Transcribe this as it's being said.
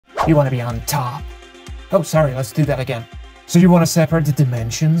You want to be on top. Oh, sorry, let's do that again. So you want to separate the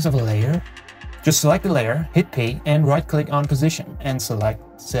dimensions of a layer? Just select the layer, hit P, and right-click on position, and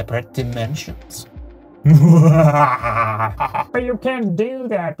select separate dimensions. But you can't do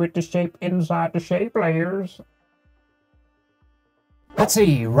that with the shape inside the shape layers. Let's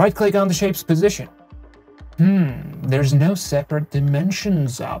see, right-click on the shape's position. There's no separate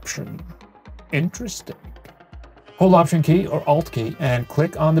dimensions option. Interesting. Hold Option key or Alt key and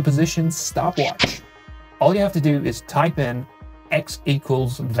click on the position stopwatch. All you have to do is type in x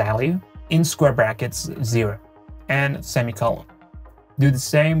equals value in square brackets 0 and semicolon. Do the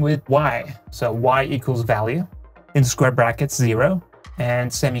same with y. So y equals value in square brackets 0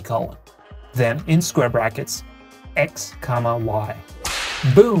 and semicolon. Then in square brackets x comma y.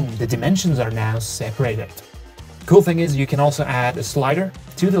 Boom! The dimensions are now separated. Cool thing is you can also add a slider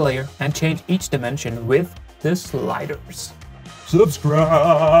to the layer and change each dimension with the sliders.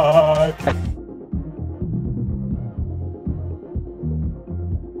 Subscribe!